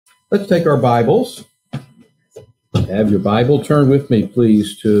Let's take our Bibles. Have your Bible. Turn with me,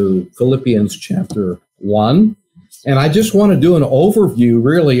 please, to Philippians chapter 1. And I just want to do an overview,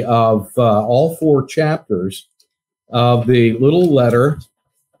 really, of all four chapters of the little letter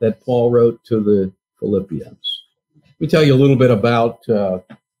that Paul wrote to the Philippians. Let me tell you a little bit about the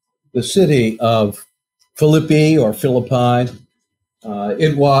city of Philippi or Philippi.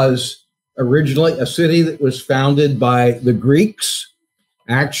 It was originally a city that was founded by the Greeks.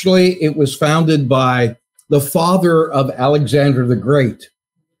 Actually, it was founded by the father of Alexander the Great,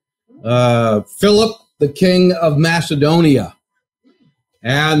 Philip, the king of Macedonia.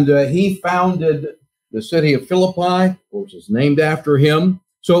 And he founded the city of Philippi, which is named after him.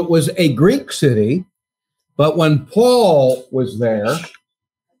 So it was a Greek city. But when Paul was there,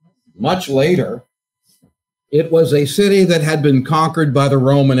 much later, it was a city that had been conquered by the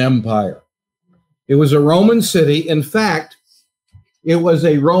Roman Empire. It was a Roman city. In fact, it was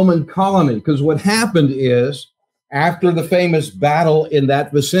a Roman colony, because what happened is, after the famous battle in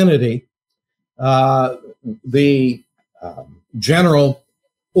that vicinity, the general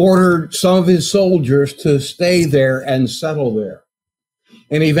ordered some of his soldiers to stay there and settle there.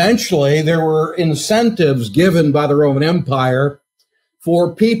 And eventually, there were incentives given by the Roman Empire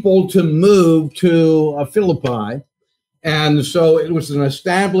for people to move to Philippi. And so it was an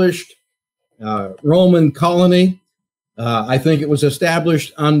established Roman colony. I think it was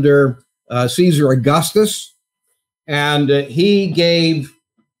established under Caesar Augustus, and he gave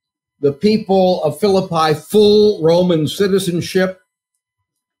the people of Philippi full Roman citizenship.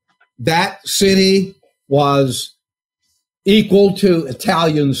 That city was equal to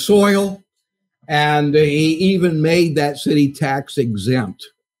Italian soil, and he even made that city tax exempt,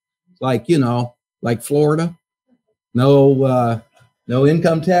 like Florida, no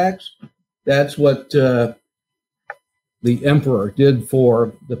income tax. That's what the emperor did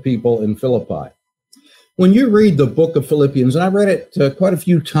for the people in Philippi. When you read the book of Philippians, and I read it quite a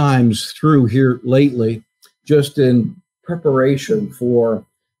few times through here lately, just in preparation for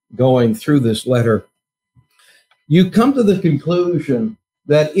going through this letter, you come to the conclusion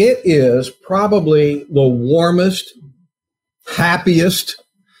that it is probably the warmest, happiest,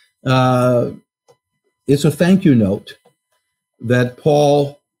 it's a thank you note that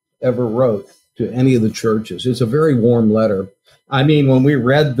Paul ever wrote to any of the churches. It's a very warm letter. I mean, when we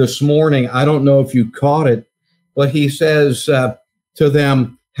read this morning, I don't know if you caught it, but he says to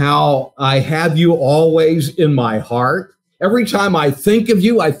them, how I have you always in my heart. Every time I think of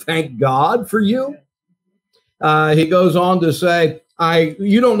you, I thank God for you. He goes on to say,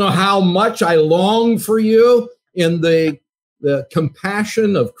 you don't know how much I long for you in the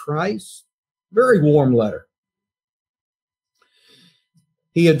compassion of Christ. Very warm letter.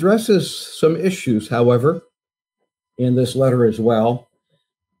 He addresses some issues, however, in this letter as well.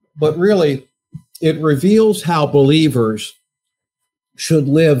 But really, it reveals how believers should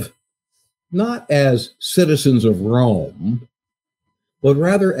live not as citizens of Rome, but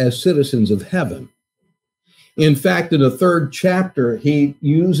rather as citizens of heaven. In fact, in the third chapter, he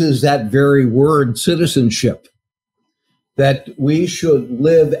uses that very word, citizenship, that we should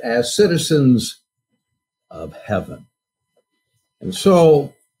live as citizens of heaven. And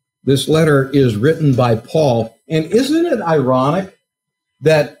so this letter is written by Paul. And isn't it ironic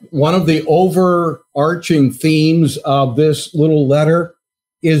that one of the overarching themes of this little letter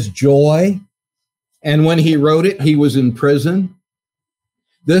is joy? And when he wrote it, he was in prison.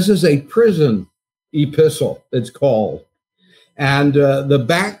 This is a prison epistle, it's called. And the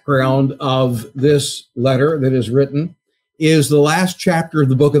background of this letter that is written is the last chapter of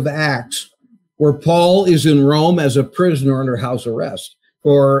the book of Acts, where Paul is in Rome as a prisoner under house arrest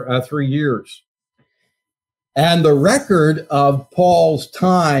for 3 years. And the record of Paul's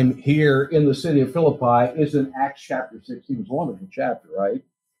time here in the city of Philippi is in Acts chapter 16. It's a wonderful chapter, right?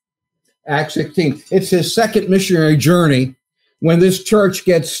 Acts 16. It's his second missionary journey when this church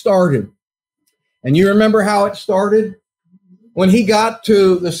gets started. And you remember how it started? When he got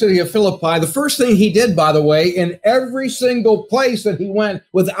to the city of Philippi, the first thing he did, by the way, in every single place that he went,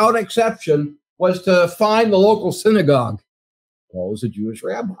 without exception, was to find the local synagogue. Paul was a Jewish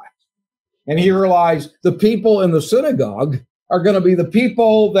rabbi. And he realized the people in the synagogue are going to be the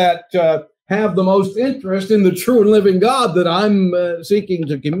people that have the most interest in the true and living God that I'm seeking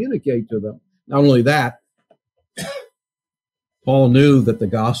to communicate to them. Not only that, Paul knew that the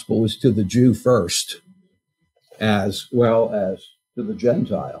gospel was to the Jew first, as well as to the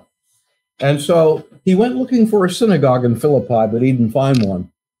Gentile. And so he went looking for a synagogue in Philippi, but he didn't find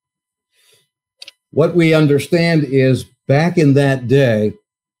one. What we understand is back in that day,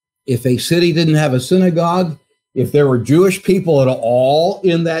 if a city didn't have a synagogue, if there were Jewish people at all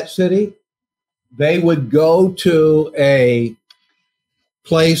in that city, they would go to a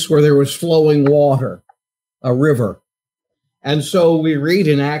place where there was flowing water, a river. And so we read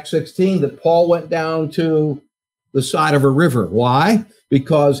in Acts 16 that Paul went down to the side of a river. Why?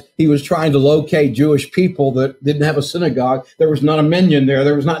 Because he was trying to locate Jewish people that didn't have a synagogue. There was not a minyan there.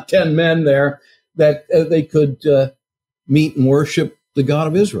 There was not 10 men there that they could meet and worship the God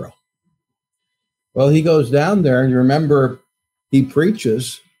of Israel. Well, he goes down there, and you remember he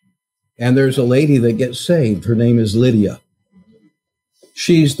preaches, and there's a lady that gets saved. Her name is Lydia.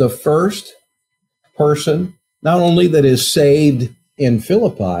 She's the first person, not only that is saved in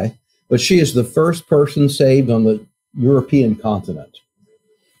Philippi, but she is the first person saved on the European continent,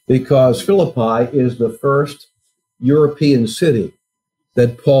 because Philippi is the first European city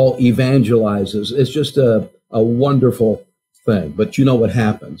that Paul evangelizes. It's just a wonderful thing. But you know what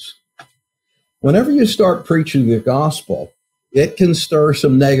happens? Whenever you start preaching the gospel, it can stir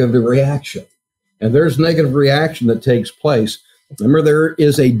some negative reaction. And there's negative reaction that takes place. Remember, there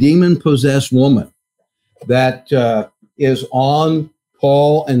is a demon-possessed woman that is on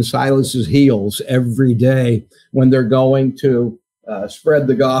Paul and Silas's heels every day when they're going to spread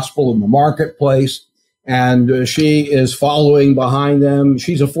the gospel in the marketplace. And she is following behind them.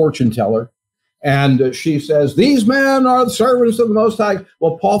 She's a fortune teller. And she says, these men are the servants of the Most High.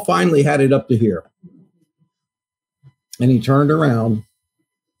 Well, Paul finally had it up to here. And he turned around,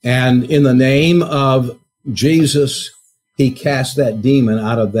 and in the name of Jesus, he cast that demon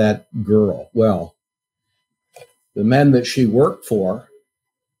out of that girl. Well, the men that she worked for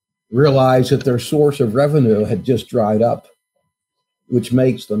realized that their source of revenue had just dried up, which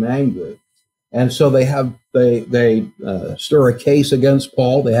makes them angry. And so they stir a case against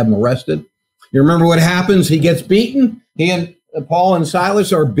Paul. They have him arrested. You remember what happens? He gets beaten. He and Paul and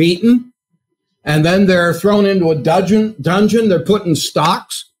Silas are beaten, and then they're thrown into a dungeon. They're put in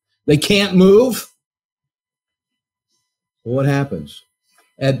stocks. They can't move. What happens?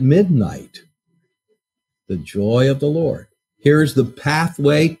 At midnight, the joy of the Lord. Here's the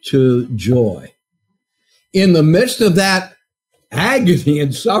pathway to joy. In the midst of that agony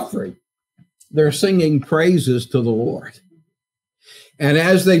and suffering, they're singing praises to the Lord. And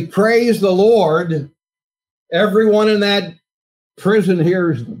as they praise the Lord, everyone in that prison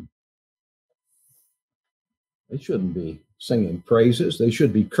hears them. They shouldn't be singing praises. They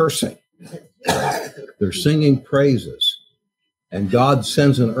should be cursing. They're singing praises. And God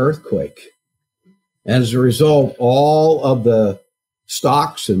sends an earthquake. As a result, all of the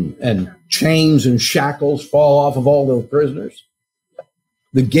stocks and chains and shackles fall off of all the prisoners.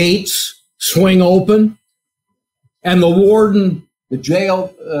 The gates swing open, and the warden, the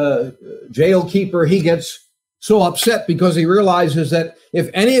jail keeper, he gets so upset because he realizes that if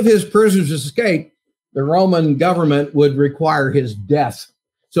any of his prisoners escape, the Roman government would require his death.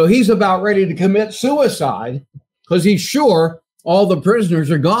 So he's about ready to commit suicide because he's sure all the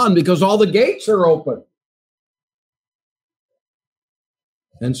prisoners are gone because all the gates are open.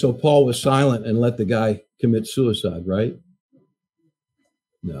 And so Paul was silent and let the guy commit suicide, right?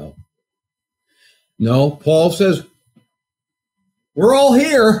 No. No, Paul says, we're all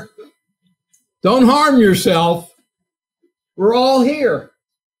here. Don't harm yourself. We're all here.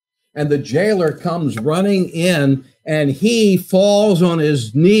 And the jailer comes running in, and he falls on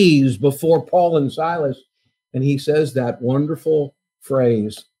his knees before Paul and Silas. And he says that wonderful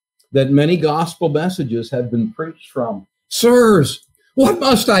phrase that many gospel messages have been preached from. Sirs, what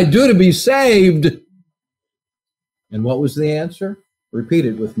must I do to be saved? And what was the answer? Repeat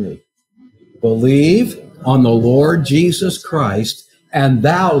it with me. Believe on the Lord Jesus Christ, and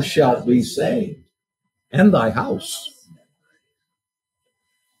thou shalt be saved, and thy house.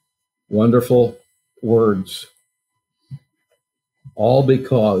 Wonderful words. All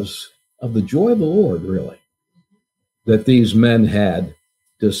because of the joy of the Lord, really, that these men had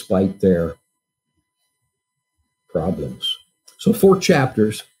despite their problems. So 4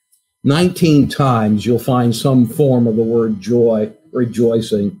 chapters, 19 times you'll find some form of the word joy,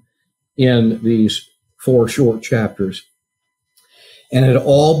 rejoicing, in these 4 short chapters. And it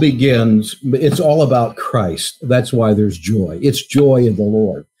all begins, it's all about Christ. That's why there's joy. It's joy in the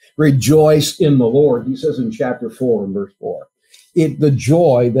Lord. Rejoice in the Lord, he says in chapter 4 and verse 4. The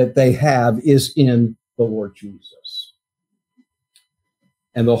joy that they have is in the Lord Jesus.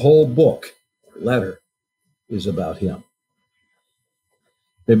 And the whole book, letter, is about him.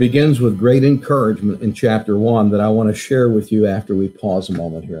 It begins with great encouragement in chapter 1 that I want to share with you after we pause a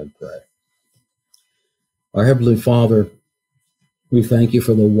moment here and pray. Our Heavenly Father, we thank you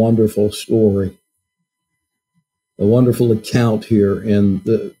for the wonderful story, the wonderful account here in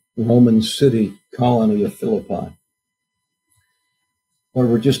the Roman city colony of Philippi. Lord,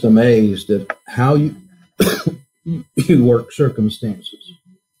 we're just amazed at how you you work circumstances.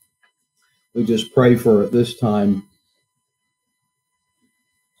 We just pray for at this time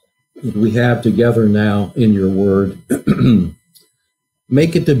that we have together now in your word.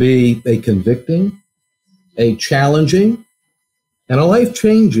 Make it to be a convicting, a challenging, and a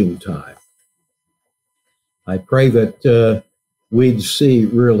life-changing time. I pray that we'd see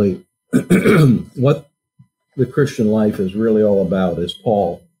really what the Christian life is really all about, as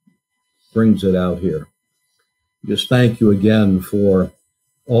Paul brings it out here. Just thank you again for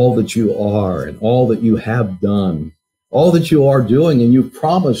all that you are and all that you have done, all that you are doing and you've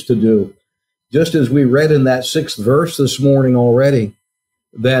promised to do. Just as we read in that 6th verse this morning already,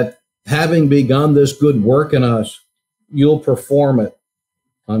 that having begun this good work in us, you'll perform it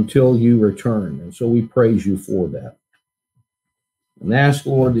until you return. And so we praise you for that. And ask,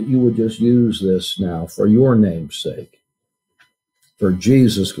 Lord, that you would just use this now for your name's sake, for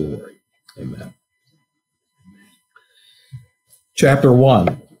Jesus' glory. Amen. Chapter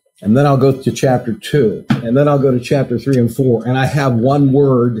 1, and then I'll go to chapter 2, and then I'll go to chapter 3 and 4, and I have one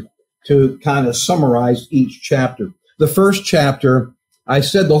word to kind of summarize each chapter. The first chapter, I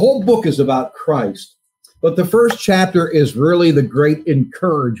said the whole book is about Christ, but the first chapter is really the great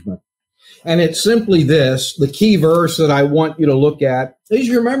encouragement. And it's simply this, the key verse that I want you to look at is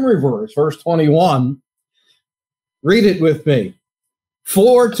your memory verse, verse 21. Read it with me.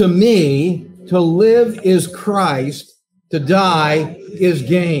 For to me, to live is Christ, to die is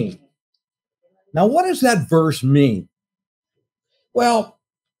gain. Now, what does that verse mean? Well,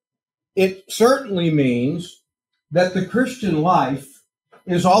 it certainly means that the Christian life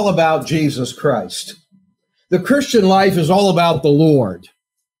is all about Jesus Christ. The Christian life is all about the Lord.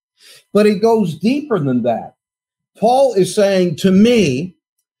 But it goes deeper than that. Paul is saying, to me,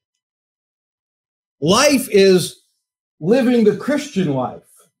 life is living the Christian life.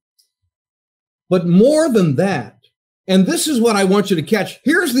 But more than that, and this is what I want you to catch.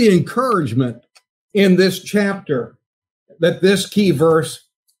 Here's the encouragement in this chapter that this key verse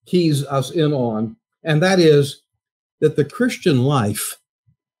keys us in on, and that is that the Christian life,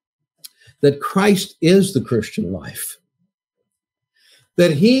 that Christ is the Christian life,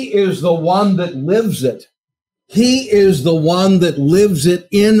 that he is the one that lives it. He is the one that lives it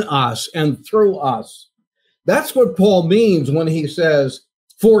in us and through us. That's what Paul means when he says,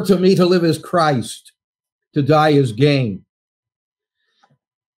 for to me to live is Christ, to die is gain.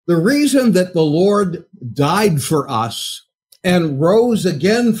 The reason that the Lord died for us and rose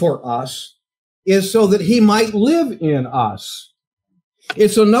again for us is so that he might live in us.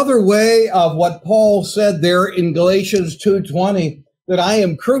 It's another way of what Paul said there in Galatians 2:20, that I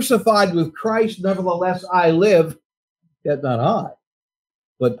am crucified with Christ, nevertheless I live, yet not I,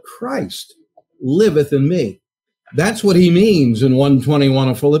 but Christ liveth in me. That's what he means in 1:21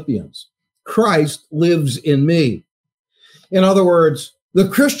 of Philippians. Christ lives in me. In other words, the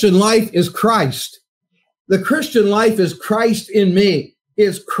Christian life is Christ. The Christian life is Christ in me,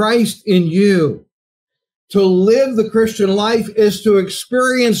 is Christ in you. To live the Christian life is to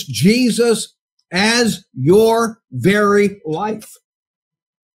experience Jesus as your very life.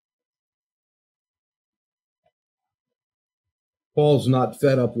 Paul's not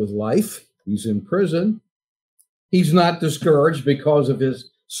fed up with life. He's in prison. He's not discouraged because of his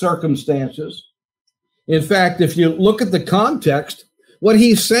circumstances. In fact, if you look at the context, what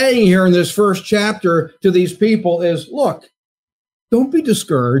he's saying here in this first chapter to these people is, look, don't be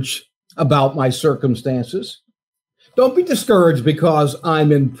discouraged about my circumstances. Don't be discouraged because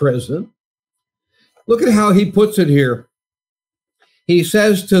I'm in prison. Look at how he puts it here. He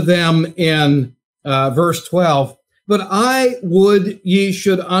says to them in verse 12, but I would ye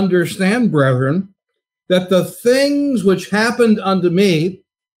should understand, brethren, that the things which happened unto me,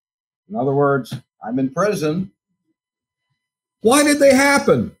 in other words, I'm in prison. Why did they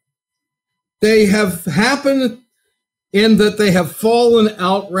happen? They have happened in that they have fallen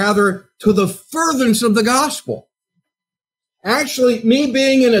out rather to the furtherance of the gospel. Actually, me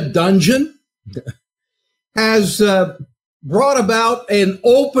being in a dungeon has brought about an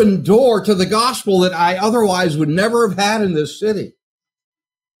open door to the gospel that I otherwise would never have had in this city.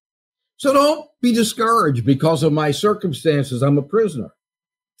 So don't be discouraged because of my circumstances. I'm a prisoner.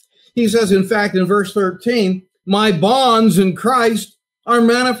 He says, in fact, in verse 13, my bonds in Christ are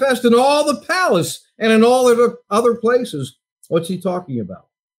manifest in all the palace and in all the other places. What's he talking about?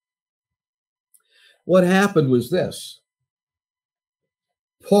 What happened was this.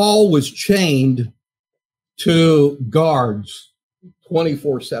 Paul was chained to guards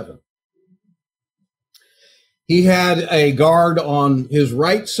 24/7. He had a guard on his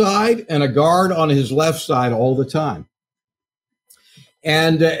right side and a guard on his left side all the time.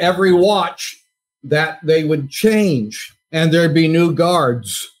 And every watch that they would change, and there'd be new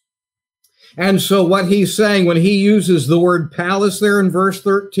guards. And so what he's saying when he uses the word palace there in verse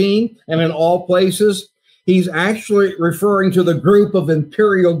 13 and in all places, he's actually referring to the group of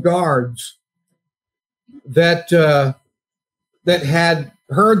imperial guards that had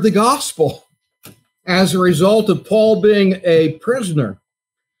heard the gospel as a result of Paul being a prisoner.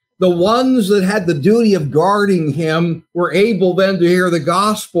 The ones that had the duty of guarding him were able then to hear the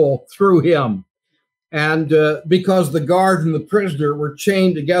gospel through him. And because the guard and the prisoner were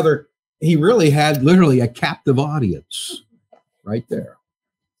chained together, he really had literally a captive audience right there,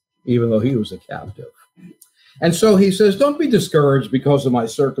 even though he was a captive. And so he says, don't be discouraged because of my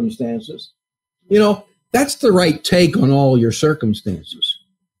circumstances. You know, that's the right take on all your circumstances.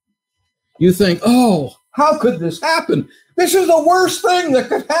 You think, oh, how could this happen? This is the worst thing that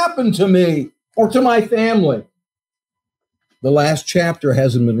could happen to me or to my family. The last chapter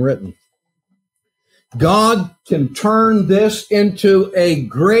hasn't been written. God can turn this into a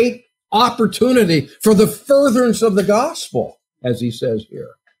great opportunity for the furtherance of the gospel, as he says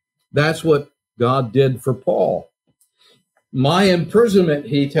here. That's what God did for Paul. My imprisonment,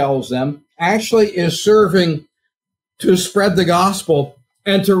 he tells them, actually is serving to spread the gospel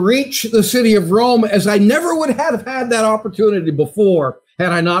and to reach the city of Rome, as I never would have had that opportunity before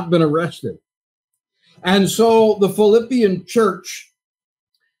had I not been arrested. And so the Philippian church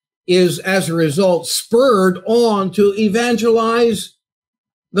is, as a result, spurred on to evangelize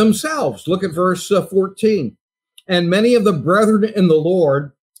themselves. Look at verse 14. And many of the brethren in the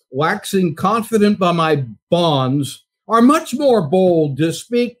Lord, waxing confident by my bonds, are much more bold to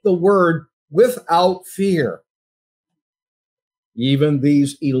speak the word without fear. Even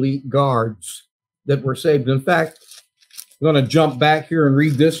these elite guards that were saved. In fact, I'm going to jump back here and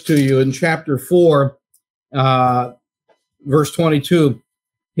read this to you in chapter 4, verse 22.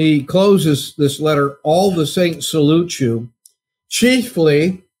 He closes this letter, all the saints salute you,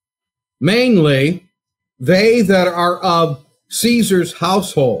 chiefly, mainly, they that are of Caesar's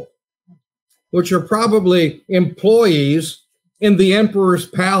household, which are probably employees in the emperor's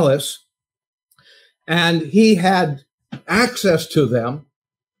palace, and he had access to them.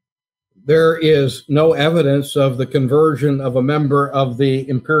 There is no evidence of the conversion of a member of the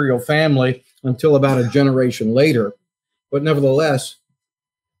imperial family until about a generation later. But nevertheless,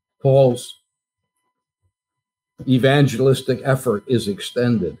 Paul's evangelistic effort is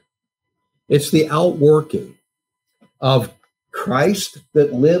extended. It's the outworking of Christ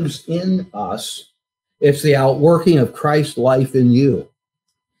that lives in us. It's the outworking of Christ's life in you.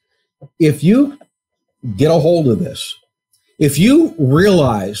 If you get a hold of this, if you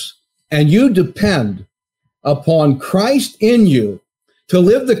realize and you depend upon Christ in you to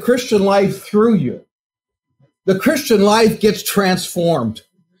live the Christian life through you, the Christian life gets transformed.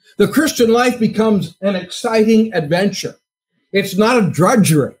 The Christian life becomes an exciting adventure. It's not a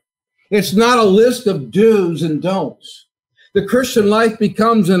drudgery. It's not a list of do's and don'ts. The Christian life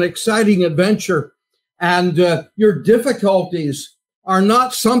becomes an exciting adventure, and your difficulties are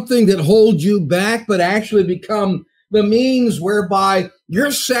not something that hold you back, but actually become the means whereby you're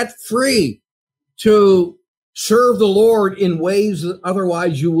set free to serve the Lord in ways that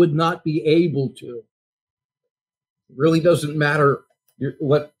otherwise you would not be able to. It really doesn't matter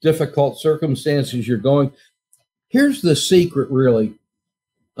what difficult circumstances you're going. Here's the secret, really,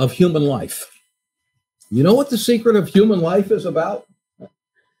 of human life. You know what the secret of human life is about?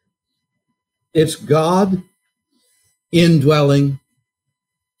 It's God indwelling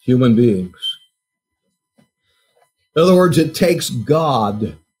human beings. In other words, it takes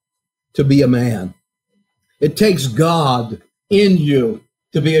God to be a man. It takes God in you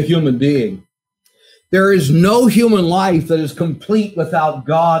to be a human being. There is no human life that is complete without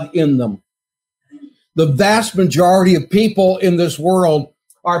God in them. The vast majority of people in this world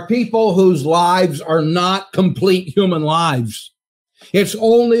are people whose lives are not complete human lives. It's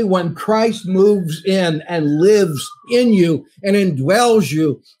only when Christ moves in and lives in you and indwells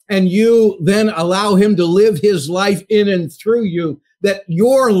you, and you then allow him to live his life in and through you, that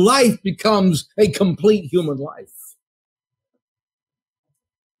your life becomes a complete human life.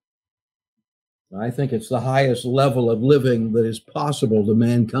 I think it's the highest level of living that is possible to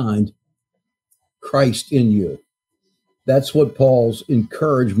mankind. Christ in you. That's what Paul's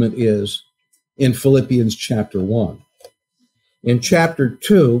encouragement is in Philippians chapter 1. In chapter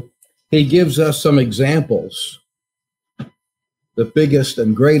 2, he gives us some examples. The biggest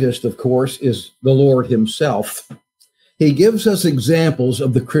and greatest, of course, is the Lord himself. He gives us examples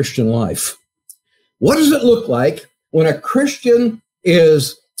of the Christian life. What does it look like when a Christian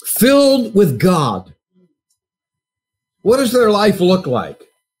is filled with God? What does their life look like?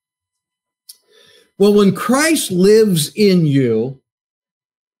 Well, when Christ lives in you,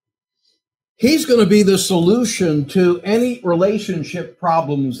 he's going to be the solution to any relationship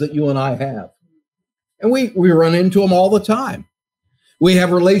problems that you and I have. And we run into them all the time. We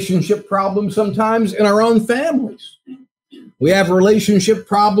have relationship problems sometimes in our own families. We have relationship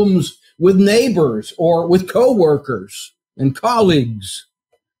problems with neighbors or with coworkers and colleagues.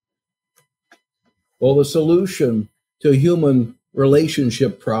 Well, the solution to human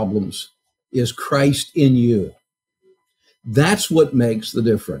relationship problems is Christ in you. That's what makes the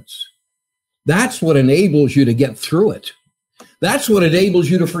difference. That's what enables you to get through it. That's what enables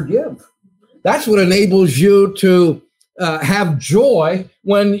you to forgive. That's what enables you to have joy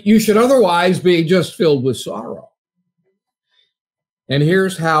when you should otherwise be just filled with sorrow. And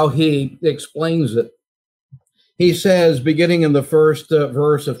here's how he explains it. He says, beginning in the first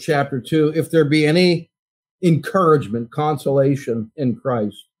verse of chapter 2, if there be any encouragement, consolation in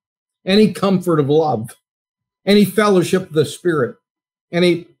Christ, any comfort of love, any fellowship of the Spirit,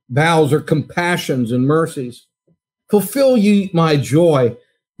 any vows or compassions and mercies, fulfill ye my joy,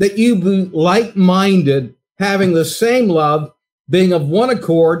 that you be like-minded, having the same love, being of one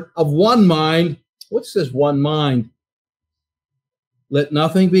accord, of one mind. What's this one mind? Let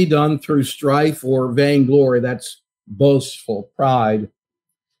nothing be done through strife or vainglory. That's boastful pride.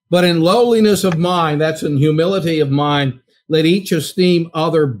 But in lowliness of mind, that's in humility of mind, let each esteem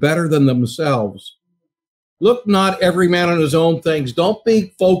other better than themselves. Look not every man on his own things. Don't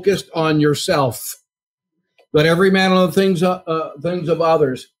be focused on yourself, but every man on the things of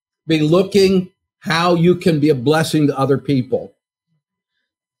others. Be looking how you can be a blessing to other people.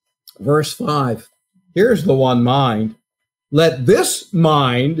 Verse 5, here's the one mind. Let this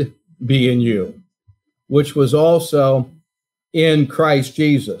mind be in you, which was also in Christ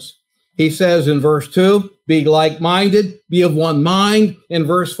Jesus. He says in verse 2, be like-minded, be of one mind. In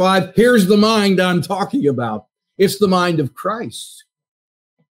verse 5, here's the mind I'm talking about. It's the mind of Christ.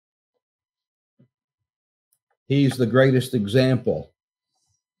 He's the greatest example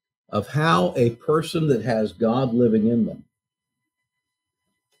of how a person that has God living in them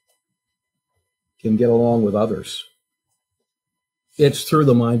can get along with others. It's through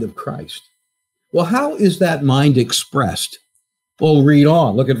the mind of Christ. Well, how is that mind expressed? Well, read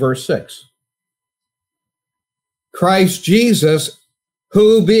on. Look at verse 6. Christ Jesus,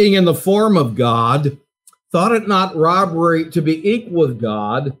 who being in the form of God, thought it not robbery to be equal with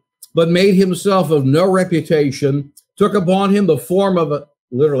God, but made himself of no reputation, took upon him the form of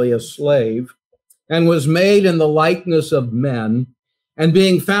literally a slave, and was made in the likeness of men, and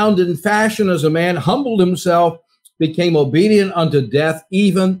being found in fashion as a man, humbled himself, became obedient unto death,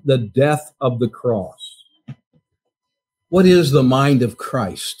 even the death of the cross. What is the mind of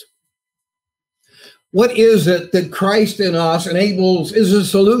Christ? What is it that Christ in us enables, is a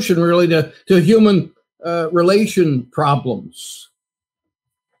solution really to human relation problems?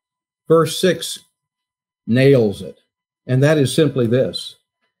 Verse 6 nails it, and that is simply this.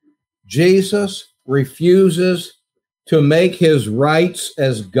 Jesus refuses to make his rights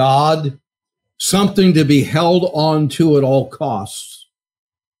as God something to be held on to at all costs.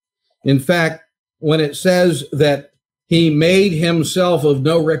 In fact, when it says that he made himself of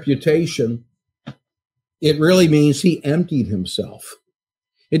no reputation, it really means he emptied himself.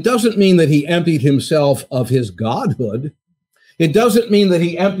 It doesn't mean that he emptied himself of his godhood. It doesn't mean that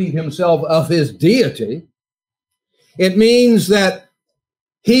he emptied himself of his deity. It means that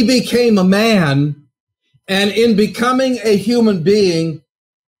he became a man, and in becoming a human being,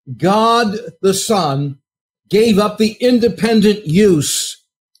 God the Son gave up the independent use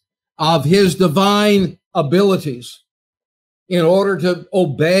of his divine abilities. In order to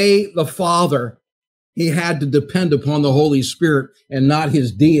obey the Father, he had to depend upon the Holy Spirit and not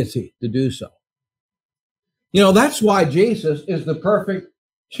his deity to do so. You know, that's why Jesus is the perfect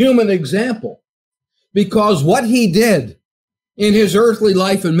human example, because what he did in his earthly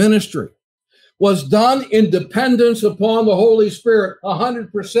life and ministry was done in dependence upon the Holy Spirit.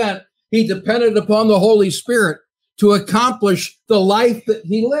 100%. He depended upon the Holy Spirit to accomplish the life that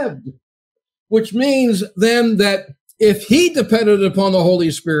he lived, which means then that if he depended upon the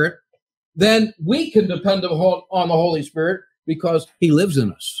Holy Spirit, then we can depend on the Holy Spirit because he lives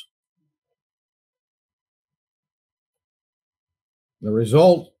in us. The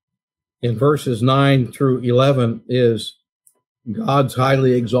result in verses 9 through 11 is God's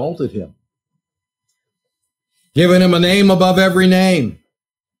highly exalted him, given him a name above every name.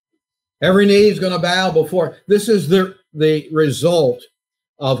 Every knee is going to bow before. This is the result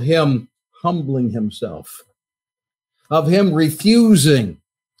of him humbling himself, of him refusing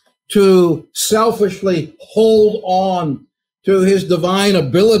to selfishly hold on to his divine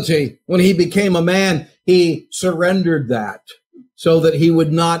ability. When he became a man, he surrendered that so that he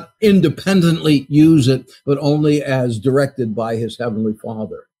would not independently use it, but only as directed by his heavenly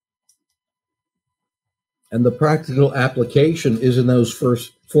Father. And the practical application is in those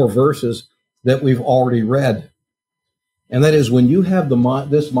first 4 verses that we've already read. And that is, when you have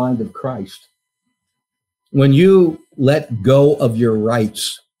this mind of Christ, when you let go of your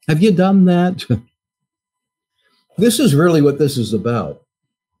rights. Have you done that? This is really what this is about.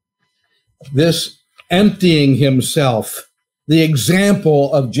 This emptying himself, the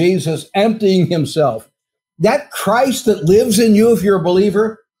example of Jesus emptying himself. That Christ that lives in you, if you're a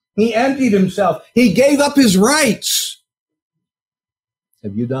believer, he emptied himself. He gave up his rights.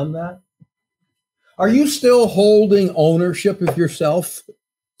 Have you done that? Are you still holding ownership of yourself?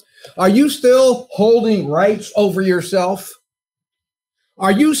 Are you still holding rights over yourself?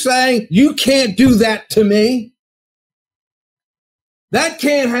 Are you saying, you can't do that to me? That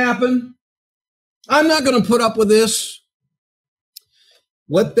can't happen. I'm not going to put up with this.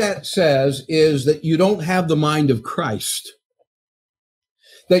 What that says is that you don't have the mind of Christ,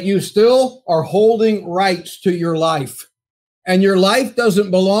 that you still are holding rights to your life, and your life doesn't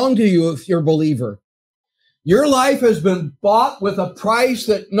belong to you if you're a believer. Your life has been bought with a price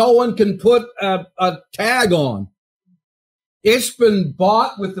that no one can put a tag on. It's been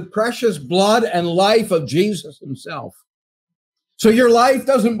bought with the precious blood and life of Jesus himself. So your life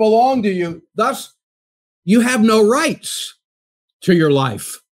doesn't belong to you. Thus, you have no rights to your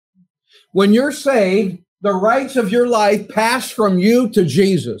life. When you're saved, the rights of your life pass from you to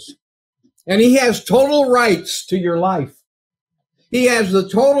Jesus. And he has total rights to your life. He has the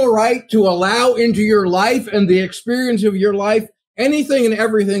total right to allow into your life and the experience of your life anything and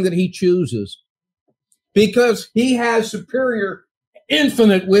everything that he chooses, because he has superior,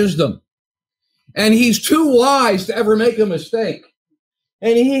 infinite wisdom. And he's too wise to ever make a mistake.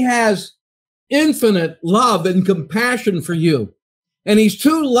 And he has infinite love and compassion for you. And he's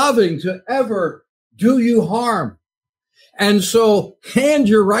too loving to ever do you harm. And so hand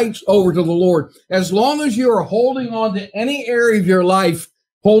your rights over to the Lord. As long as you are holding on to any area of your life,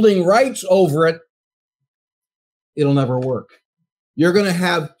 holding rights over it, it'll never work. You're going to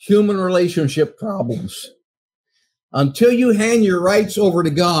have human relationship problems. Until you hand your rights over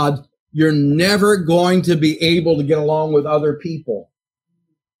to God, you're never going to be able to get along with other people.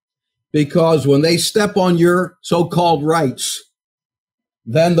 Because when they step on your so-called rights,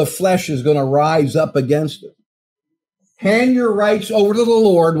 then the flesh is going to rise up against it. Hand your rights over to the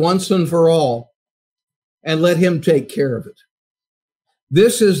Lord once and for all, and let him take care of it.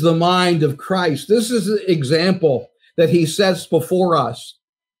 This is the mind of Christ. This is the example that he sets before us.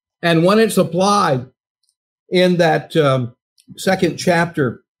 And when it's applied in that second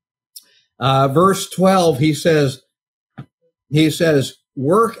chapter, verse 12, he says,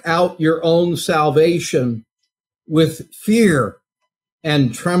 work out your own salvation with fear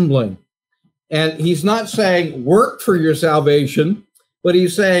and trembling. And he's not saying work for your salvation, but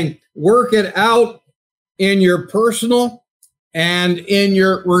he's saying work it out in your personal and in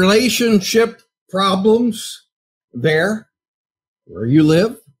your relationship problems there where you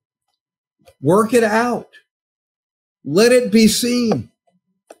live. Work it out. Let it be seen.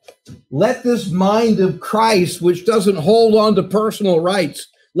 Let this mind of Christ, which doesn't hold on to personal rights,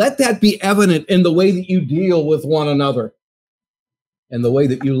 let that be evident in the way that you deal with one another and the way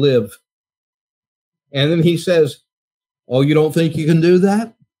that you live. And then he says, oh, you don't think you can do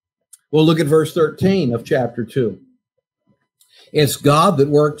that? Well, look at verse 13 of chapter 2. It's God that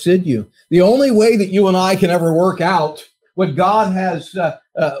works in you. The only way that you and I can ever work out what God has,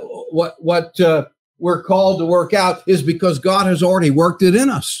 what we're called to work out, is because God has already worked it in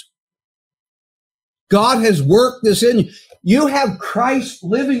us. God has worked this in you. You have Christ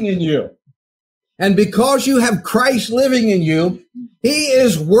living in you. And because you have Christ living in you, he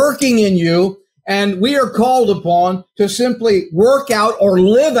is working in you. And we are called upon to simply work out or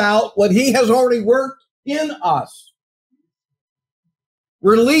live out what he has already worked in us.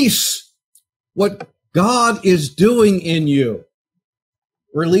 Release what God is doing in you.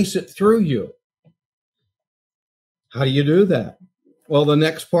 Release it through you. How do you do that? Well, the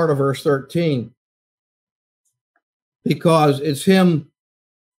next part of verse 13. Because it's him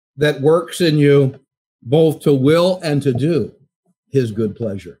that works in you both to will and to do his good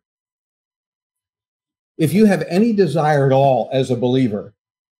pleasure. If you have any desire at all as a believer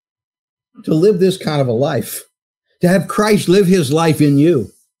to live this kind of a life, to have Christ live his life in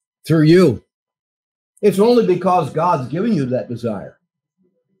you, through you, it's only because God's giving you that desire.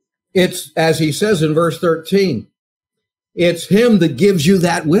 It's, as he says in verse 13, it's him that gives you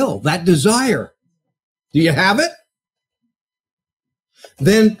that will, that desire. Do you have it?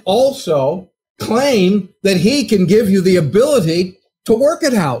 Then also claim that he can give you the ability to work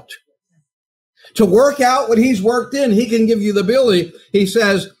it out. To work out what he's worked in, he can give you the ability. He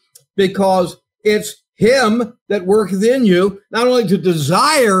says, because it's him that worketh in you, not only to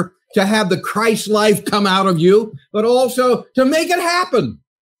desire to have the Christ life come out of you, but also to make it happen,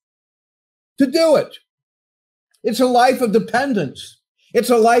 to do it. It's a life of dependence. It's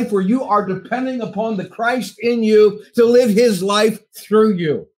a life where you are depending upon the Christ in you to live his life through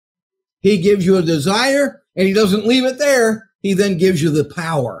you. He gives you a desire, and he doesn't leave it there. He then gives you the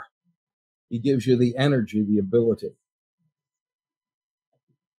power. He gives you the energy, the ability.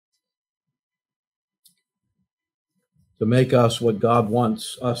 To make us what God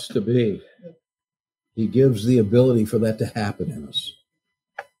wants us to be. He gives the ability for that to happen in us.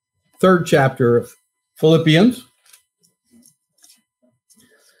 Third chapter of Philippians.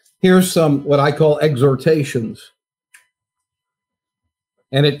 Here's some what I call exhortations.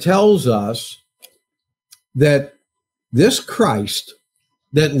 And it tells us that this Christ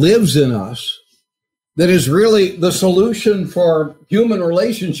that lives in us, that is really the solution for human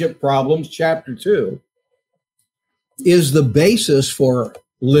relationship problems, chapter 2, is the basis for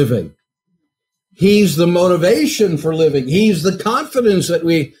living. He's the motivation for living. He's the confidence that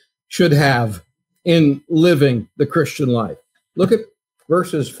we should have in living the Christian life. Look at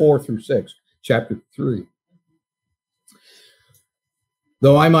verses 4 through 6, chapter 3.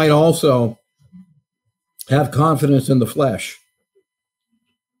 Though I might also have confidence in the flesh,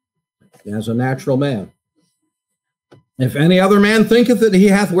 as a natural man. If any other man thinketh that he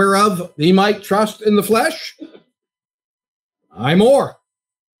hath whereof he might trust in the flesh, I more.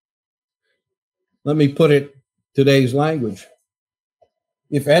 Let me put it today's language.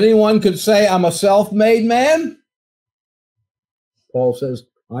 If anyone could say, I'm a self-made man, Paul says,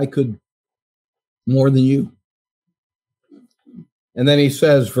 I could more than you. And then he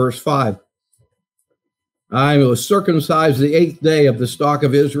says, verse 5, I was circumcised the 8th day of the stock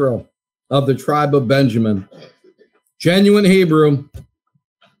of Israel, of the tribe of Benjamin, genuine Hebrew,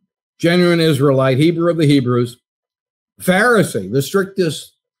 genuine Israelite, Hebrew of the Hebrews, Pharisee, the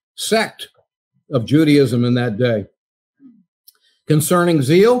strictest sect of Judaism in that day. Concerning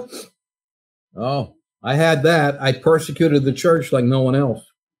zeal, I had that. I persecuted the church like no one else.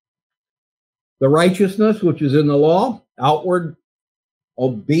 The righteousness, which is in the law, outward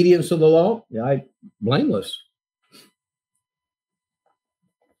obedience to the law, blameless.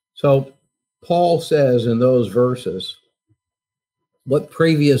 So Paul says in those verses what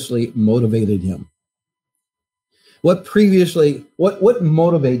previously motivated him. What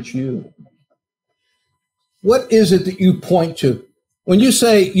motivates you? What is it that you point to? When you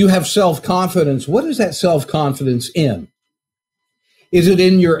say you have self-confidence, what is that self-confidence in? Is it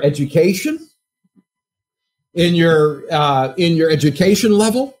in your education? In your education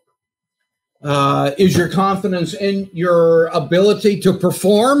level? Is your confidence in your ability to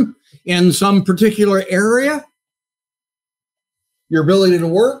perform in some particular area? Your ability to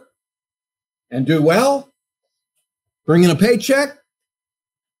work and do well? Bring in a paycheck?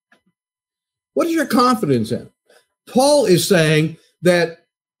 What is your confidence in? Paul is saying that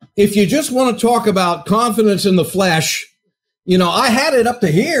if you just want to talk about confidence in the flesh, I had it up to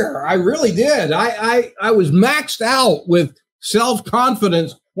here. I really did. I was maxed out with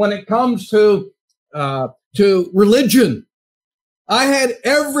self-confidence when it comes to religion. I had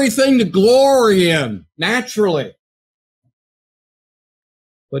everything to glory in, naturally.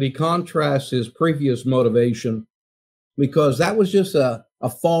 But he contrasts his previous motivation because that was just a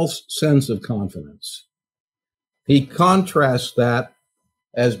false sense of confidence. He contrasts that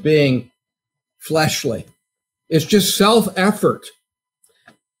as being fleshly. It's just self-effort.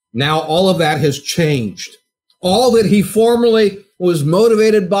 Now all of that has changed. All that he formerly was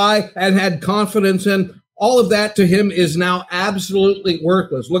motivated by and had confidence in, all of that to him is now absolutely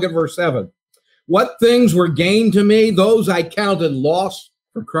worthless. Look at verse 7. What things were gained to me, those I counted loss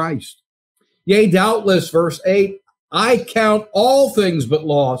for Christ. Yea, doubtless, verse 8, I count all things but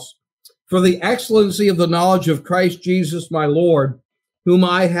loss for the excellency of the knowledge of Christ Jesus my Lord, whom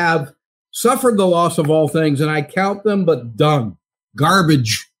I have suffered the loss of all things, and I count them but dung,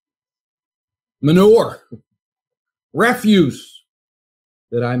 garbage, manure, refuse,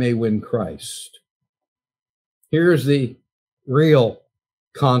 that I may win Christ. Here's the real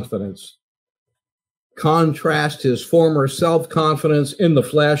confidence. Contrast his former self-confidence in the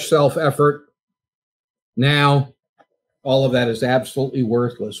flesh, self-effort. Now, all of that is absolutely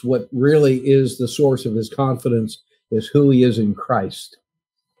worthless. What really is the source of his confidence is who he is in Christ.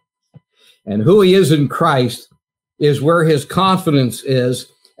 And who he is in Christ is where his confidence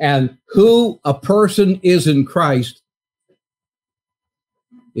is. And who a person is in Christ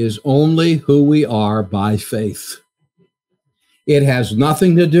is only who we are by faith. It has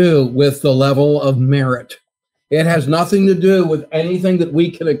nothing to do with the level of merit. It has nothing to do with anything that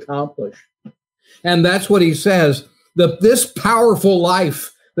we can accomplish. And that's what he says, that this powerful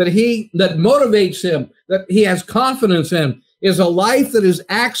life that motivates him, that he has confidence in, is a life that is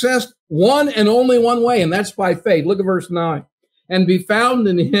accessed one and only one way, and that's by faith. Look at verse 9. And be found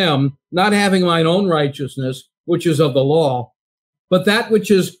in him, not having mine own righteousness, which is of the law, but that which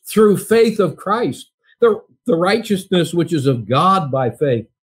is through faith of Christ, the righteousness which is of God by faith,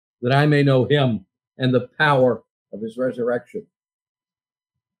 that I may know him and the power of his resurrection,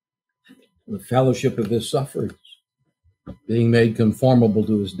 the fellowship of his sufferings, being made conformable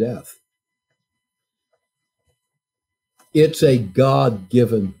to his death. It's a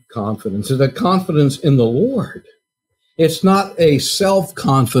God-given confidence. It's a confidence in the Lord. It's not a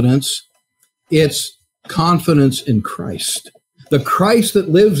self-confidence. It's confidence in Christ. The Christ that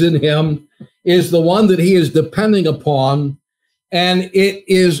lives in him is the one that he is depending upon, and it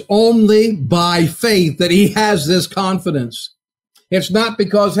is only by faith that he has this confidence. It's not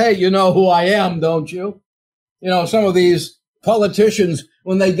because, hey, you know who I am, don't you? You know, some of these politicians,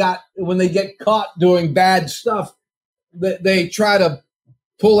 when they get caught doing bad stuff, they try to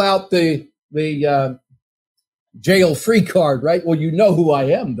pull out the jail-free card, right? Well, you know who I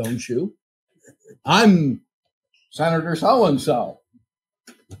am, don't you? I'm Senator so-and-so.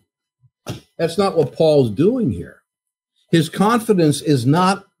 That's not what Paul's doing here. His confidence is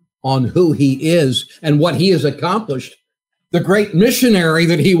not on who he is and what he has accomplished. The great missionary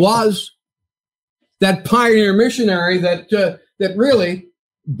that he was, that pioneer missionary that really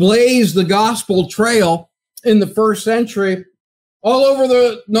blazed the gospel trail in the first century all over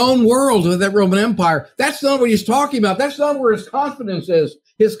the known world of that Roman Empire. That's not what he's talking about. That's not where his confidence is.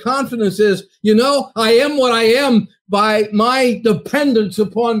 His confidence is, you know, I am what I am by my dependence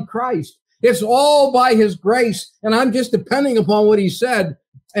upon Christ. It's all by his grace, and I'm just depending upon what he said,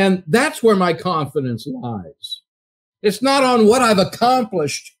 and that's where my confidence lies. It's not on what I've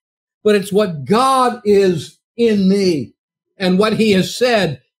accomplished, but it's what God is in me and what he has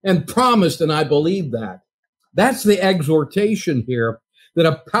said and promised, and I believe that. That's the exhortation here, that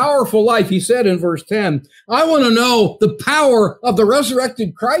a powerful life, he said in verse 10, I want to know the power of the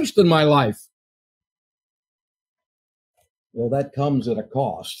resurrected Christ in my life. Well, that comes at a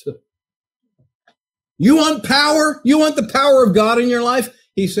cost. You want power? You want the power of God in your life?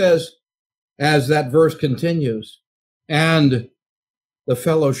 He says, as that verse continues, and the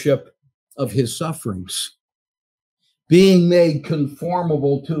fellowship of his sufferings, being made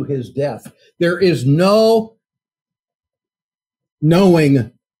conformable to his death. There is no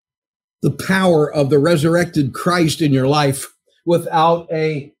knowing the power of the resurrected Christ in your life without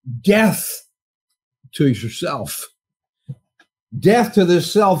a death to yourself. Death to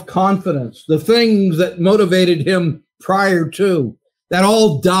this self-confidence, the things that motivated him prior to, that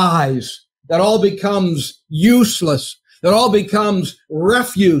all dies, that all becomes useless, that all becomes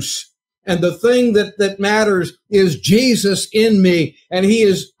refuse. And the thing that matters is Jesus in me. And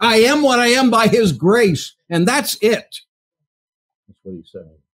I am what I am by his grace. And that's it. That's what he's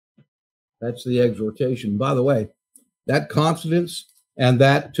saying. That's the exhortation. By the way, that confidence and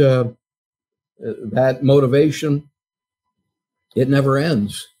that motivation, it never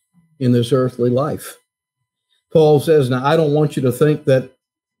ends in this earthly life. Paul says, now, I don't want you to think that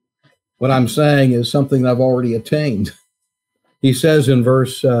what I'm saying is something I've already attained. He says in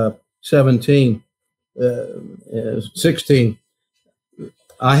verse 16,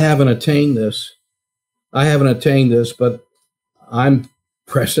 I haven't attained this, but I'm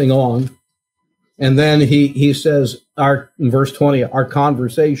pressing on. And then he says, in verse 20, our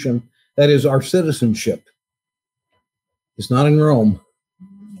conversation, that is our citizenship. It's not in Rome.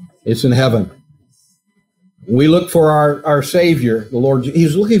 It's in heaven. We look for our Savior, the Lord.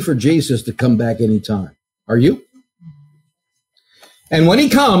 He's looking for Jesus to come back anytime. Are you? And when he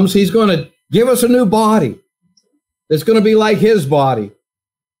comes, he's going to give us a new body. It's going to be like his body.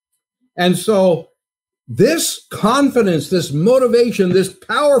 And so this confidence, this motivation, this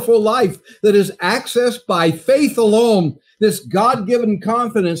powerful life that is accessed by faith alone, this God-given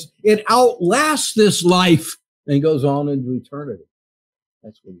confidence, it outlasts this life and goes on into eternity.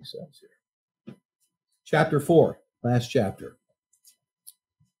 That's what he says here. Chapter 4, last chapter.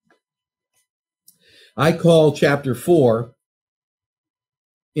 I call chapter 4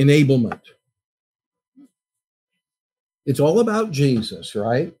 enablement. It's all about Jesus,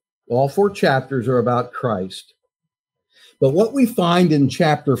 right? All 4 chapters are about Christ. But what we find in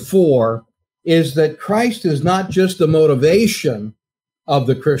chapter 4 is that Christ is not just the motivation of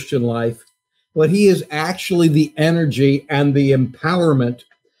the Christian life, but he is actually the energy and the empowerment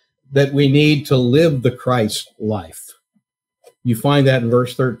that we need to live the Christ life. You find that in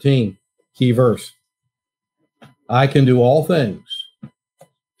verse 13, key verse. I can do all things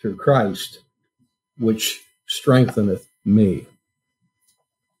through Christ, which strengtheneth me.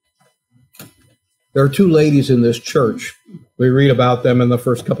 There are two ladies in this church. We read about them in the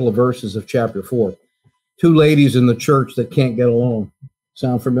first couple of verses of chapter 4. Two ladies in the church that can't get along.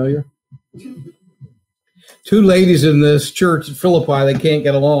 Sound familiar? Two ladies in this church at Philippi that can't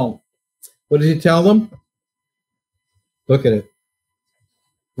get along. What does he tell them? Look at it.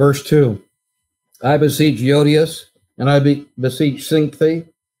 Verse 2. I beseech Euodias and I beseech Syntyche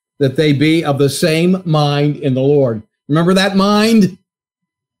that they be of the same mind in the Lord. Remember that mind?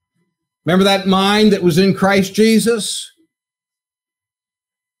 Remember that mind that was in Christ Jesus?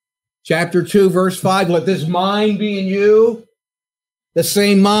 Chapter 2, verse 5, let this mind be in you, the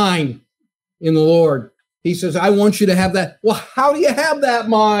same mind in the Lord. He says, I want you to have that. Well, how do you have that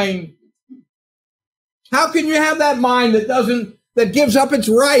mind? How can you have that mind that gives up its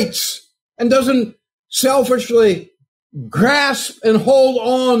rights and doesn't selfishly grasp and hold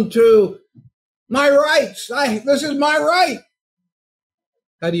on to my rights? This is my right.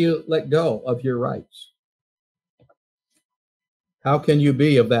 How do you let go of your rights? How can you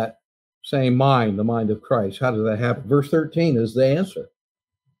be of that same mind, the mind of Christ? How does that happen? Verse 13 is the answer.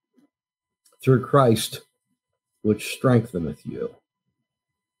 Through Christ, which strengtheneth you.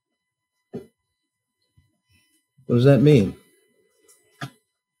 What does that mean?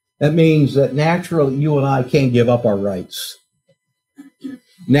 That means that naturally you and I can't give up our rights.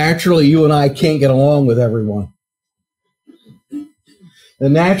 Naturally you and I can't get along with everyone.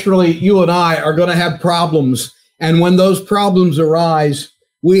 And naturally you and I are going to have problems. And when those problems arise,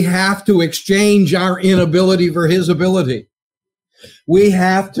 we have to exchange our inability for his ability. We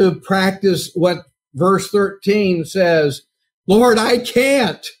have to practice what verse 13 says. Lord, I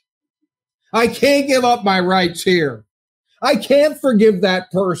can't give up my rights here. I can't forgive that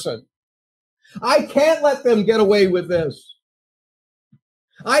person. I can't let them get away with this.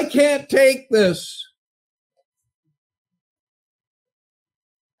 I can't take this.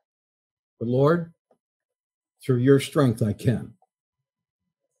 But Lord, through your strength I can.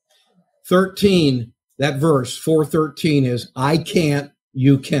 13, that verse, 4:13 is, I can't,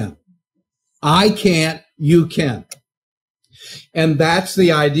 you can. I can't, you can. And that's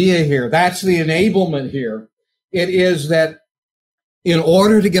the idea here. That's the enablement here. It is that in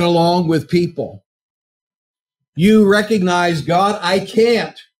order to get along with people, you recognize, God, I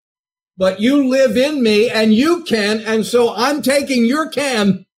can't, but you live in me and you can, and so I'm taking your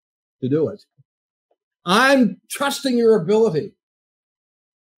can to do it. I'm trusting your ability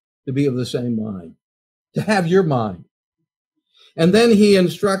to be of the same mind, to have your mind. And then he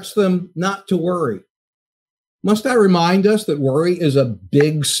instructs them not to worry. Must I remind us that worry is a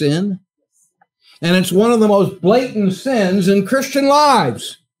big sin? And it's one of the most blatant sins in Christian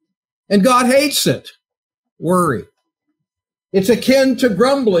lives. And God hates it. Worry. It's akin to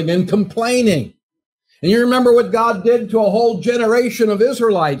grumbling and complaining. And you remember what God did to a whole generation of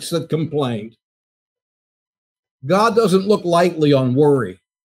Israelites that complained. God doesn't look lightly on worry.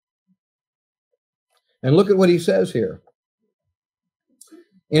 And look at what he says here.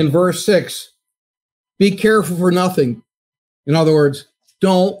 In verse 6, be careful for nothing. In other words,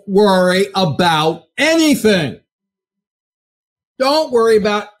 don't worry about anything. Don't worry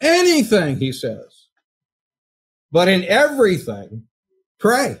about anything, he says. But in everything,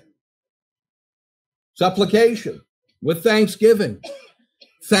 pray. Supplication with thanksgiving.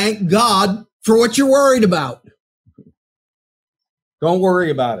 Thank God for what you're worried about. Don't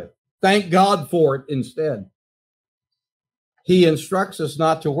worry about it. Thank God for it instead. He instructs us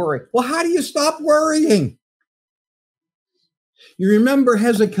not to worry. Well, how do you stop worrying? You remember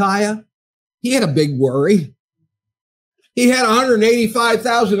Hezekiah? He had a big worry. He had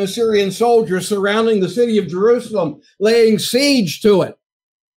 185,000 Assyrian soldiers surrounding the city of Jerusalem, laying siege to it.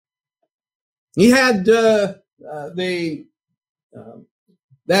 He had that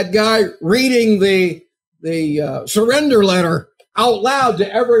guy reading the surrender letter out loud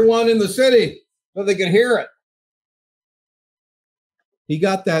to everyone in the city so they could hear it. He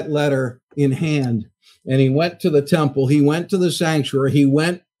got that letter in hand and he went to the temple. He went to the sanctuary. He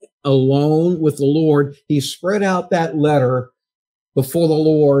went alone with the Lord. He spread out that letter before the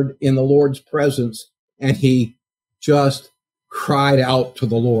Lord in the Lord's presence, and he just cried out to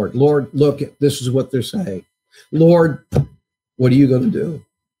the Lord. Lord, look, this is what they're saying. Lord, what are you going to do?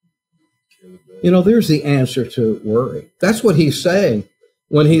 You know, there's the answer to worry. That's what he's saying.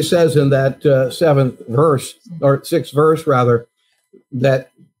 when he says in that sixth verse rather,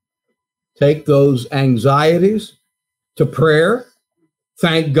 that take those anxieties to prayer,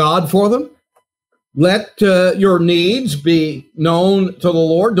 thank God for them. Let your needs be known to the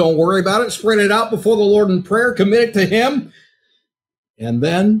Lord. Don't worry about it. Spread it out before the Lord in prayer. Commit it to him. And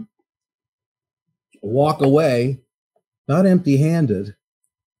then walk away, not empty-handed,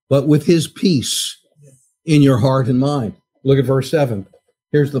 but with his peace in your heart and mind. Look at verse 7.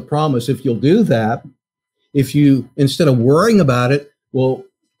 Here's the promise. If you'll do that, if you, instead of worrying about it, will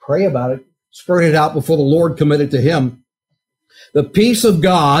pray about it, spread it out before the Lord, commit it to him, the peace of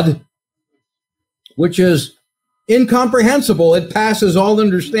God, which is incomprehensible, it passes all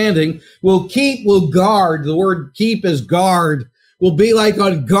understanding, will guard, the word keep is guard, will be like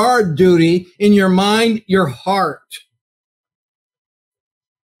on guard duty in your mind, your heart.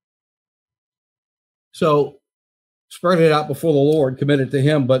 So spread it out before the Lord, commit it to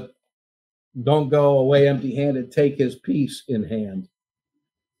him, but don't go away empty-handed. Take his peace in hand.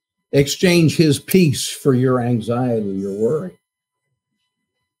 Exchange his peace for your anxiety, your worry.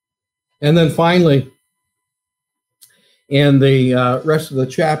 And then finally, in the rest of the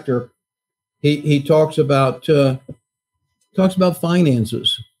chapter, he talks about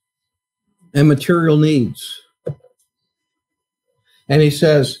finances and material needs. And he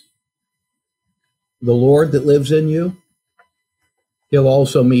says, the Lord that lives in you, he'll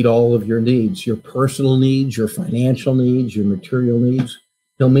also meet all of your needs, your personal needs, your financial needs, your material needs.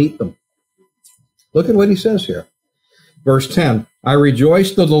 He'll meet them. Look at what he says here. Verse 10, I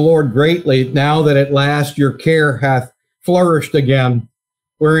rejoiced of the Lord greatly now that at last your care hath flourished again,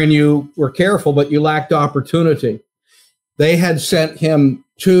 wherein you were careful, but you lacked opportunity. They had sent him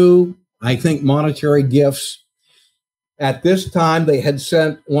 2, I think, monetary gifts. At this time, they had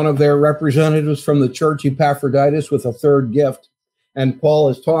sent one of their representatives from the church, Epaphroditus, with a 3rd gift. And Paul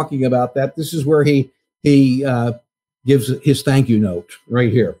is talking about that. This is where he gives his thank you note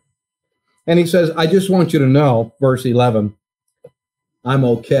right here. And he says, I just want you to know, verse 11, I'm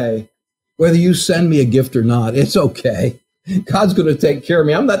okay. Whether you send me a gift or not, it's okay. God's going to take care of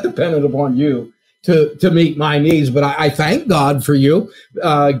me. I'm not dependent upon you to meet my needs, but I thank God for you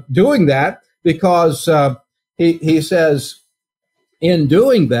doing that, because he says, in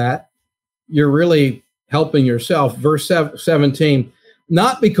doing that, you're really helping yourself. Verse 17,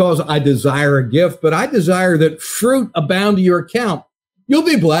 not because I desire a gift, but I desire that fruit abound to your account. You'll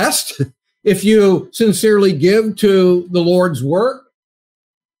be blessed if you sincerely give to the Lord's work.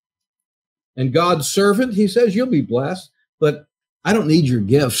 And God's servant, he says, you'll be blessed, but I don't need your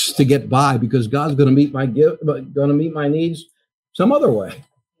gifts to get by, because God's going to meet my needs some other way,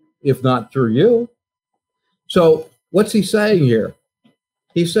 if not through you. So what's he saying here?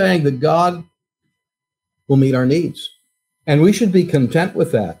 He's saying that God will meet our needs, and we should be content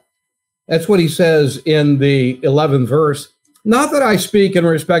with that. That's what he says in the 11th verse. Not that I speak in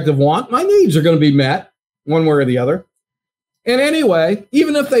respect of want. My needs are going to be met one way or the other. And anyway,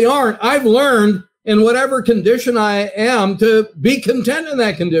 even if they aren't, I've learned in whatever condition I am to be content in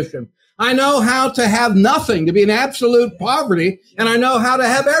that condition. I know how to have nothing, to be in absolute poverty, and I know how to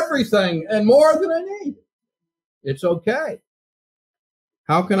have everything and more than I need. It's okay.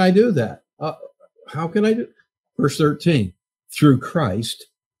 How can I do that? How can I do? Verse 13, through Christ,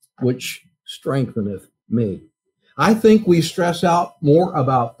 which strengtheneth me. I think we stress out more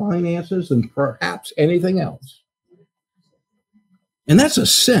about finances than perhaps anything else. And that's a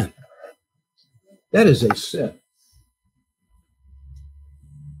sin. That is a sin.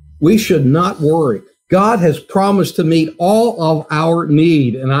 We should not worry. God has promised to meet all of our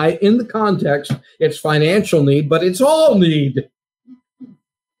need. And in the context, it's financial need, but it's all need.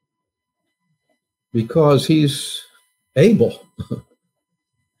 Because he's able.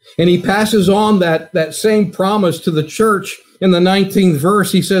 And he passes on that same promise to the church in the 19th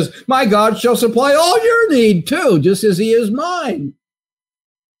verse. He says, my God shall supply all your need too, just as he is mine.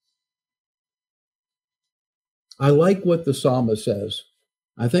 I like what the psalmist says.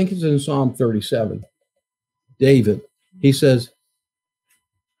 I think it's in Psalm 37. David, he says,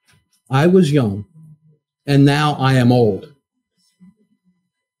 I was young, and now I am old.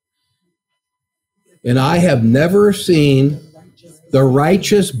 And I have never seen the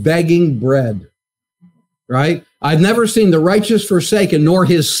righteous begging bread, right? I've never seen the righteous forsaken, nor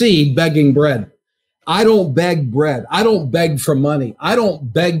his seed begging bread. I don't beg bread. I don't beg for money. I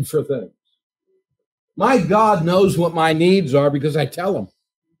don't beg for things. My God knows what my needs are because I tell him.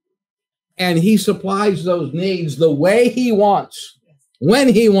 And he supplies those needs the way he wants, when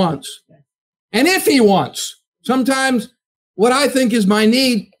he wants, and if he wants. Sometimes what I think is my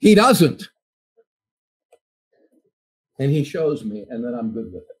need, he doesn't. and he shows me, and then I'm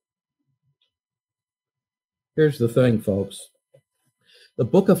good with it. Here's the thing, folks. The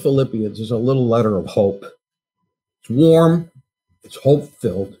book of Philippians is a little letter of hope. It's warm. It's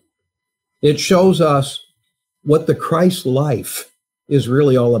hope-filled. It shows us what the Christ life is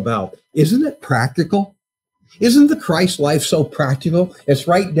really all about. Isn't it practical? Isn't the Christ life so practical? It's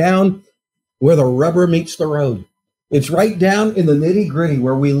right down where the rubber meets the road. It's right down in the nitty-gritty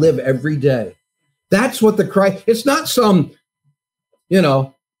where we live every day. That's what the Christ, it's not some,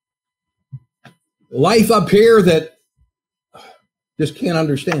 life up here that just can't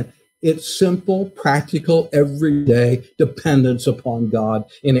understand. It's simple, practical, everyday dependence upon God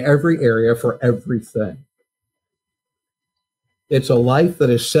in every area for everything. It's a life that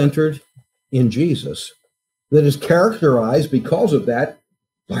is centered in Jesus, that is characterized because of that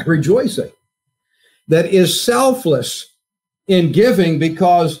by rejoicing, that is selfless in giving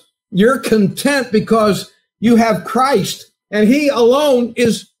because you're content because you have Christ and he alone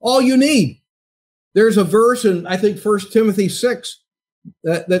is all you need. There's a verse in, I think, 1 Timothy 6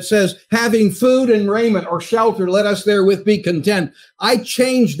 that says, having food and raiment or shelter, let us therewith be content. I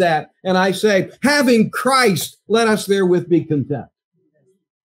change that and I say, having Christ, let us therewith be content.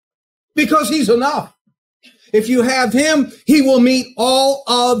 Because he's enough. If you have him, he will meet all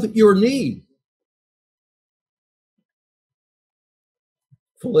of your need.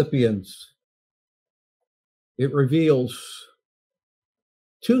 Philippians, it reveals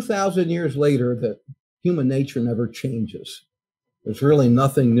 2,000 years later that human nature never changes. There's really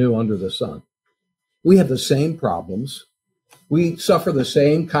nothing new under the sun. We have the same problems. We suffer the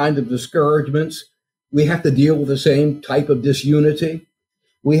same kind of discouragements. We have to deal with the same type of disunity.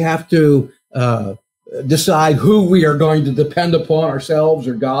 We have to decide who we are going to depend upon, ourselves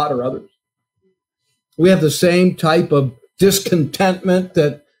or God or others. We have the same type of discontentment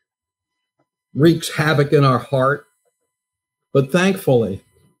that wreaks havoc in our heart. But thankfully,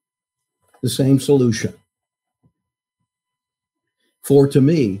 the same solution. For to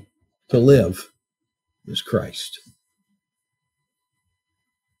me, to live is Christ.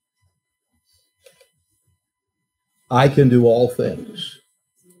 I can do all things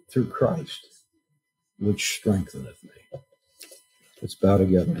through Christ, which strengtheneth me. Let's bow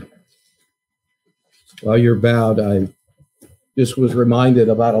together. While you're bowed, I just was reminded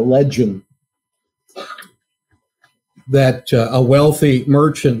about a legend that a wealthy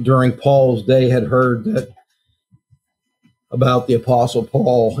merchant during Paul's day had heard about the Apostle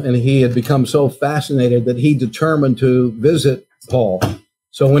Paul, and he had become so fascinated that he determined to visit Paul.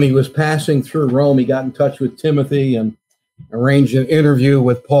 So when he was passing through Rome, he got in touch with Timothy and arranged an interview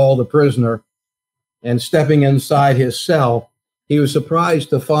with Paul, the prisoner. And stepping inside his cell, he was surprised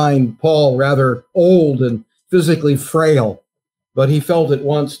to find Paul rather old and physically frail. But he felt at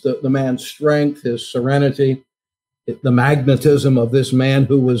once the man's strength, his serenity, the magnetism of this man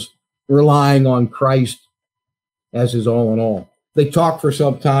who was relying on Christ as his all in all. They talked for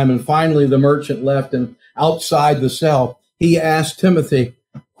some time, and finally the merchant left, and outside the cell, he asked Timothy,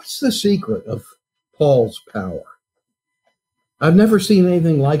 what's the secret of Paul's power? I've never seen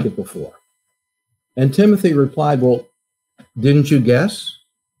anything like it before. And Timothy replied, well, didn't you guess?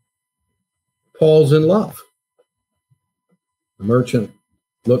 Paul's in love. The merchant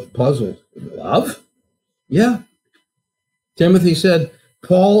looked puzzled. Love? Yeah. Timothy said,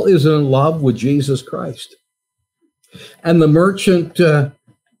 Paul is in love with Jesus Christ. And the merchant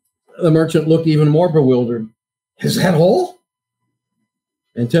looked even more bewildered. Is that all?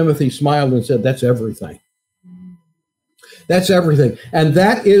 And Timothy smiled and said, that's everything. That's everything. And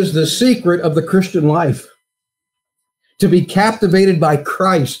that is the secret of the Christian life. To be captivated by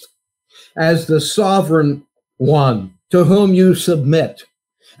Christ as the sovereign one to whom you submit,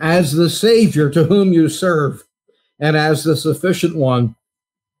 as the Savior to whom you serve, and as the sufficient one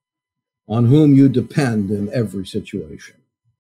on whom you depend in every situation.